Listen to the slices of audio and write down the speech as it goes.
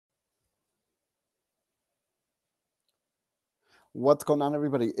What's going on,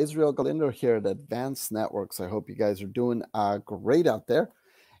 everybody? Israel Galindo here at Advanced Networks. I hope you guys are doing great out there.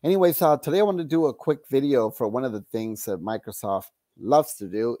 Anyways, today I want to do a quick video for one of the things that Microsoft loves to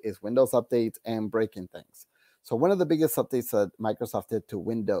do is Windows updates and breaking things. So one of the biggest updates that Microsoft did to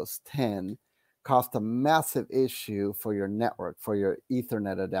Windows 10 caused a massive issue for your network, for your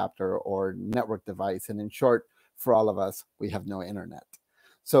Ethernet adapter or network device. And in short, for all of us, we have no internet.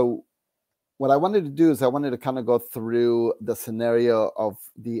 So what I wanted to do is I wanted to kind of go through the scenario of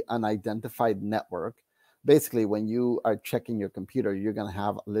the unidentified network. Basically, when you are checking your computer, you're going to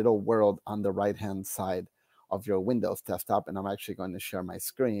have a little world on the right-hand side of your Windows desktop. And I'm actually going to share my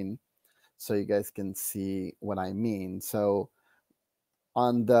screen so you guys can see what I mean. So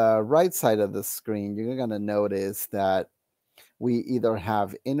on the right side of the screen, you're going to notice that we either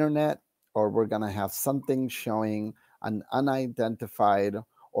have internet or we're going to have something showing an unidentified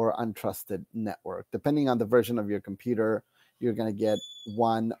or untrusted network. Depending on the version of your computer, you're going to get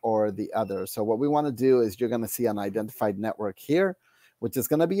one or the other. So what we want to do is you're going to see an unidentified network here, which is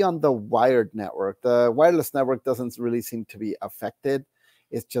going to be on the wired network. The wireless network doesn't really seem to be affected.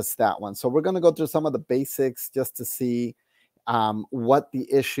 It's just that one. So we're going to go through some of the basics just to see what the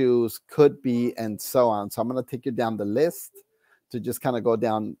issues could be and so on. So I'm going to take you down the list to just kind of go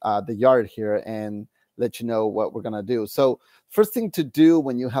down the yard here and let you know what we're going to do. So first thing to do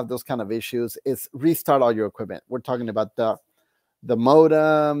when you have those kind of issues is restart all your equipment. We're talking about the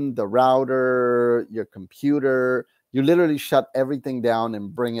modem, the router, your computer. You literally shut everything down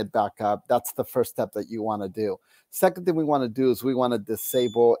and bring it back up. That's the first step that you want to do. Second thing we want to do is we want to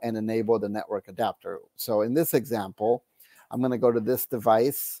disable and enable the network adapter. So in this example, I'm going to go to this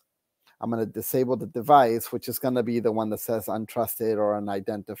device. I'm going to disable the device, which is going to be the one that says untrusted or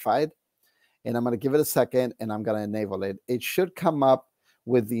unidentified. And I'm going to give it a second, and I'm going to enable it. It should come up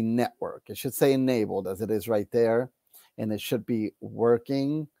with the network. It should say enabled, as it is right there. And it should be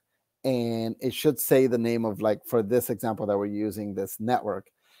working. And it should say the name of, like, for this example that we're using, this network.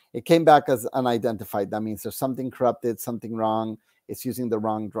 It came back as unidentified. That means there's something corrupted, something wrong. It's using the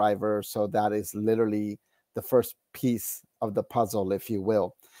wrong driver. So that is literally the first piece of the puzzle, if you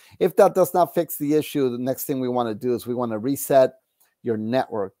will. If that does not fix the issue, the next thing we want to do is we want to reset your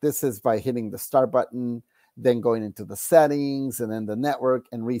network. This is by hitting the start button, then going into the settings and then the network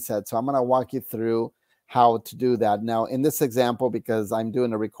and reset. So I'm going to walk you through how to do that. Now, in this example, because I'm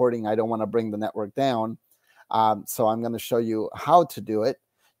doing a recording, I don't want to bring the network down. So I'm going to show you how to do it.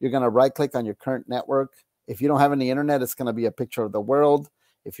 You're going to right click on your current network. If you don't have any internet, it's going to be a picture of the world.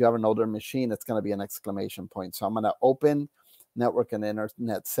 If you have an older machine, it's going to be an exclamation point. So I'm going to open network and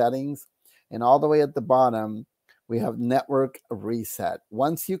internet settings. And all the way at the bottom, we have network reset.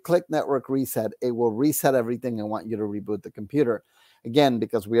 Once you click network reset, it will reset everything and want you to reboot the computer. Again,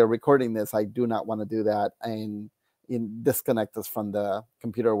 because we are recording this, I do not want to do that and disconnect us from the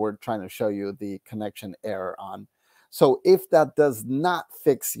computer we're trying to show you the connection error on. So if that does not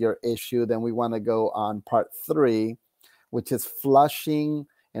fix your issue, then we want to go on part 3, which is flushing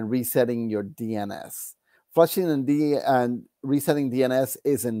and resetting your DNS. Flushing and resetting DNS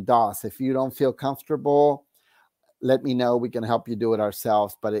is in DOS. If you don't feel comfortable, let me know. We can help you do it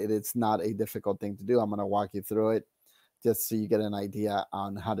ourselves, but it's not a difficult thing to do. I'm going to walk you through it just so you get an idea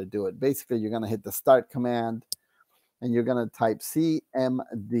on how to do it. Basically, you're going to hit the start command and you're going to type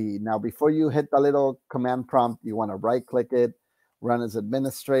CMD. Now, before you hit the little command prompt, you want to right click it, run as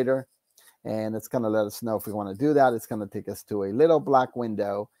administrator, and it's going to let us know if we want to do that. It's going to take us to a little black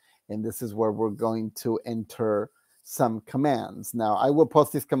window, and this is where we're going to enter some commands. Now, I will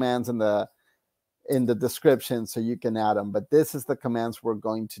post these commands in the description so you can add them, but this is the commands we're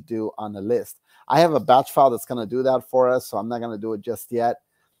going to do on the list. I have a batch file that's going to do that for us, so I'm not going to do it just yet,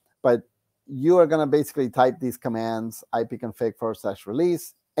 but you are going to basically type these commands: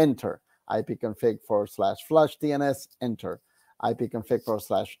 ipconfig/release, enter; ipconfig/flushdns, enter;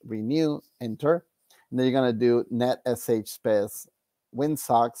 ipconfig/renew, enter. And then you're going to do netsh space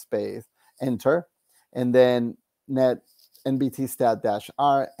winsock space, enter, and then nbtstat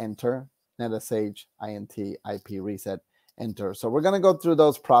 -r, enter; netsh int ip reset, enter. So we're going to go through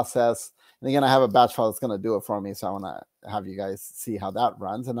those process. And again, I have a batch file that's going to do it for me. So I want to have you guys see how that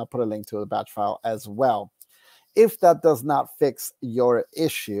runs. And I'll put a link to the batch file as well. If that does not fix your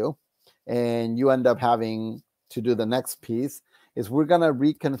issue and you end up having to do the next piece, is we're going to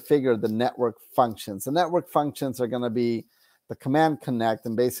reconfigure the network functions. The network functions are going to be the command connect.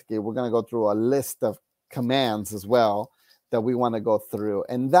 And basically, we're going to go through a list of commands as well that we want to go through.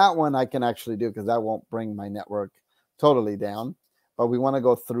 And that one I can actually do because that won't bring my network totally down. But we want to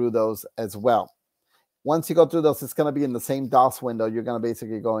go through those as well. Once you go through those, it's going to be in the same DOS window. You're going to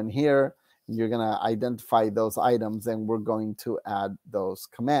basically go in here, You're going to identify those items, and we're going to add those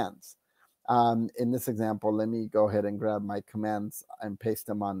commands. In this example, let me go ahead and grab my commands and paste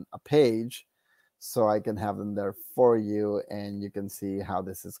them on a page so I can have them there for you, and you can see how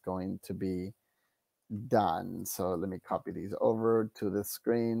this is going to be done. So let me copy these over to this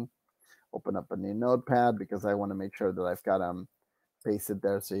screen, open up a new notepad because I want to make sure that I've got them pasted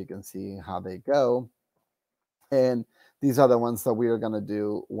there so you can see how they go. And these are the ones that we are going to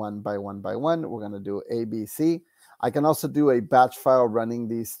do one by one by one. We're going to do A, B, C. I can also do a batch file running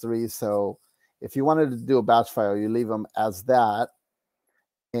these three. So if you wanted to do a batch file, you leave them as that.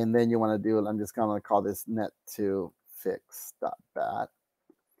 And then you want to do, I'm just going to call this net2fix.bat.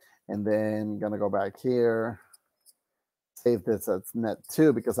 And then going to go back here, save this as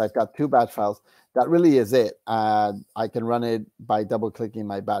net2 because I've got two batch files. That really is it. I can run it by double clicking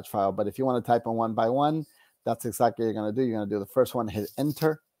my batch file. But if you want to type them one by one, that's exactly what you're going to do. You're going to do the first one, hit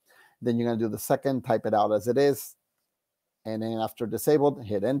enter. Then you're going to do the second, type it out as it is. And then after disabled,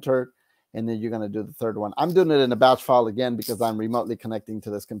 hit enter. And then you're going to do the third one. I'm doing it in a batch file again because I'm remotely connecting to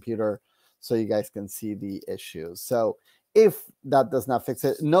this computer so you guys can see the issues. So if that does not fix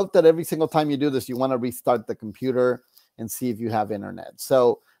it, note that every single time you do this, you want to restart the computer and see if you have internet.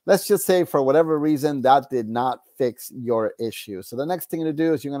 So let's just say for whatever reason that did not fix your issue. So the next thing to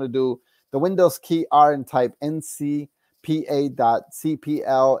do is you're going to do the Windows key R and type ncpa.cpl,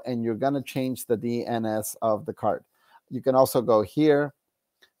 and you're going to change the DNS of the card. You can also go here.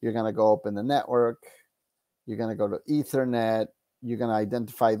 You're going to go open the network. You're going to go to Ethernet. You're going to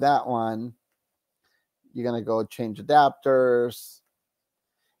identify that one. You're going to go change adapters.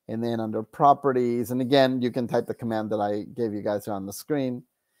 And then under properties, and again, you can type the command that I gave you guys on the screen.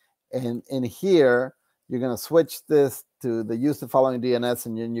 And in here, you're going to switch this to the use the following DNS,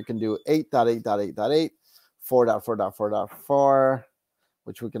 and then you can do 8.8.8.8, 4.4.4.4,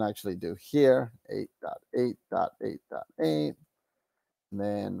 which we can actually do here, 8.8.8.8, and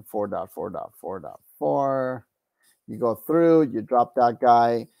then 4.4.4.4. You go through, you drop that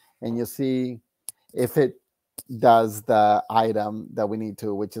guy, and you see if it does the item that we need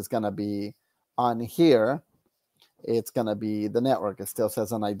to, which is going to be on here. It's going to be the network. It still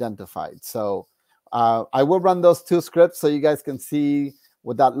says unidentified. So I will run those two scripts so you guys can see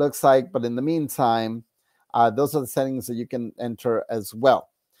what that looks like. But in the meantime, those are the settings that you can enter as well.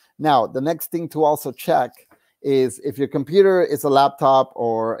 Now, the next thing to also check is if your computer is a laptop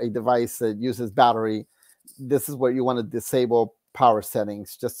or a device that uses battery, this is where you want to disable power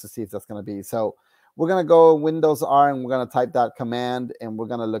settings just to see if that's going to be. So we're going to go Windows R and we're going to type that command, and we're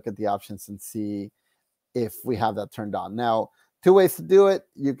going to look at the options and see if we have that turned on. Now, two ways to do it.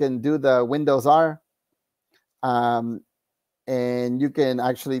 You can do the Windows R, and you can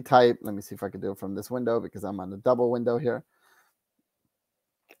actually type, let me see if I can do it from this window because I'm on the double window here.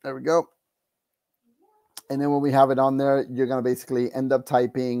 There we go. And then when we have it on there, you're going to basically end up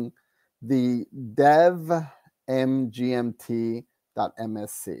typing the dev mgmt.msc.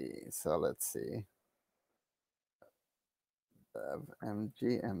 So let's see. Dev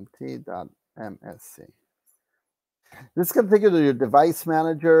mgmt.msc. This configures your device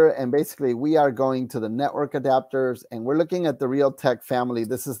manager, and basically we are going to the network adapters, and we're looking at the Realtek family.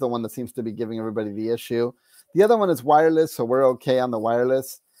 This is the one that seems to be giving everybody the issue. The other one is wireless, so we're okay on the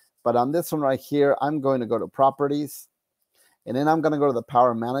wireless. But on this one right here, I'm going to go to properties, and then I'm going to go to the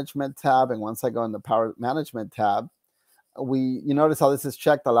power management tab. And once I go in the power management tab, you notice how this is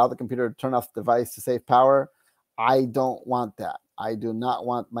checked, allow the computer to turn off the device to save power. I don't want that. I do not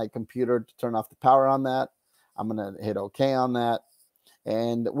want my computer to turn off the power on that. I'm going to hit OK on that.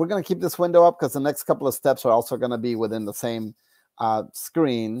 And we're going to keep this window up because the next couple of steps are also going to be within the same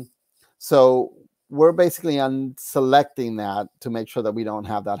screen. So we're basically unselecting that to make sure that we don't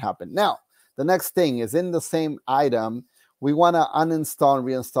have that happen. Now, the next thing is in the same item, we want to uninstall and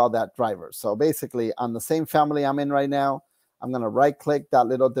reinstall that driver. So basically on the same family I'm in right now, I'm going to right click that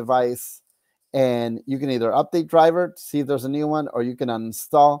little device, and you can either update driver to see if there's a new one, or you can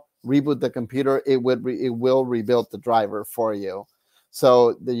uninstall, reboot the computer. It will rebuild the driver for you.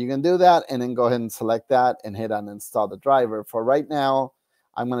 So you can do that and then go ahead and select that and hit uninstall the driver. For right now,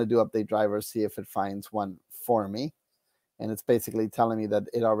 I'm going to do update driver, see if it finds one for me. And it's basically telling me that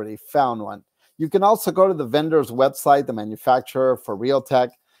it already found one. You can also go to the vendor's website, the manufacturer for Realtek,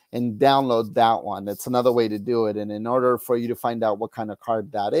 and download that one. It's another way to do it. And in order for you to find out what kind of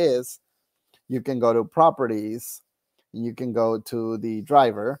card that is, you can go to properties, and you can go to the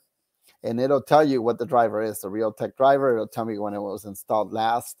driver, and it'll tell you what the driver is, the Realtek driver. It'll tell me when it was installed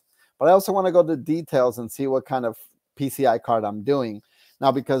last. But I also want to go to details and see what kind of PCI card I'm doing.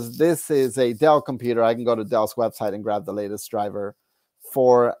 Now, because this is a Dell computer, I can go to Dell's website and grab the latest driver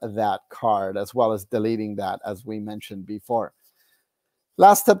for that card, as well as deleting that, as we mentioned before.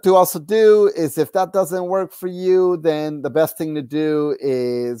 Last step to also do is, if that doesn't work for you, then the best thing to do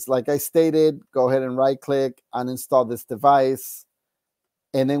is, like I stated, go ahead and right click, uninstall this device.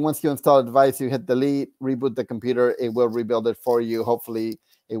 And then once you install a device, you hit delete, reboot the computer. It will rebuild it for you. Hopefully,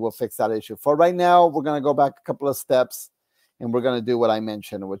 it will fix that issue. For right now, we're going to go back a couple of steps, and we're going to do what I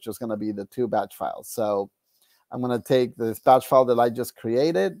mentioned, which is going to be the 2 batch files. So I'm going to take this batch file that I just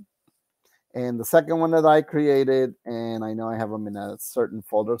created, and the second one that I created, and I know I have them in a certain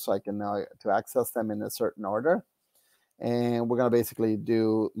folder, so I can know to access them in a certain order. And we're going to basically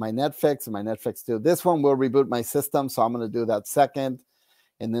do my netfix and my netfix 2. This one will reboot my system, so I'm going to do that second.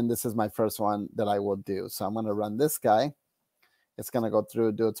 And then this is my first one that I will do. So I'm going to run this guy. It's going to go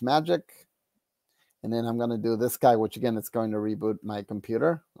through, do its magic. And then I'm going to do this guy, which again, it's going to reboot my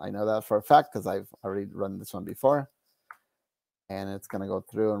computer. I know that for a fact because I've already run this one before. And it's going to go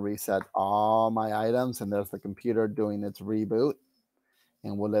through and reset all my items. And there's the computer doing its reboot.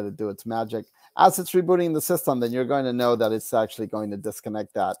 And we'll let it do its magic. As it's rebooting the system, then you're going to know that it's actually going to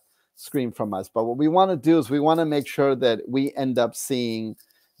disconnect that screen from us. But what we want to do is we want to make sure that we end up seeing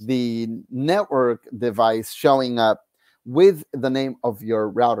the network device showing up with the name of your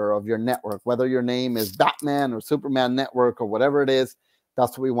router, of your network, whether your name is Batman or Superman Network or whatever it is.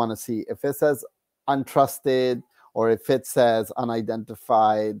 That's what we want to see. If it says untrusted, or if it says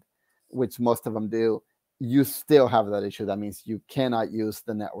unidentified, which most of them do, you still have that issue. That means you cannot use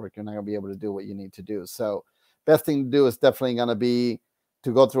the network. You're not going to be able to do what you need to do. So best thing to do is definitely going to be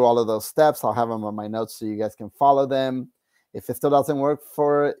to go through all of those steps. I'll have them on my notes so you guys can follow them. If it still doesn't work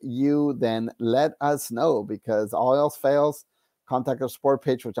for you, then let us know, because all else fails, contact our support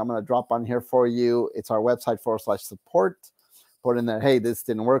page, which I'm going to drop on here for you. It's our website /support. Put in there, hey, this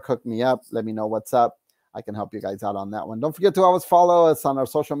didn't work, hook me up, let me know what's up. I can help you guys out on that one. Don't forget to always follow us on our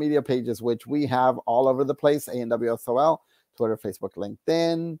social media pages, which we have all over the place, ANWSOL, Twitter, Facebook,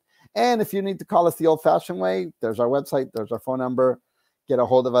 LinkedIn. And if you need to call us the old-fashioned way, there's our website, there's our phone number. Get a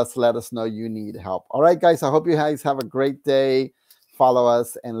hold of us. Let us know you need help. All right, guys, I hope you guys have a great day. Follow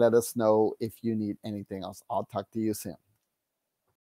us and let us know if you need anything else. I'll talk to you soon.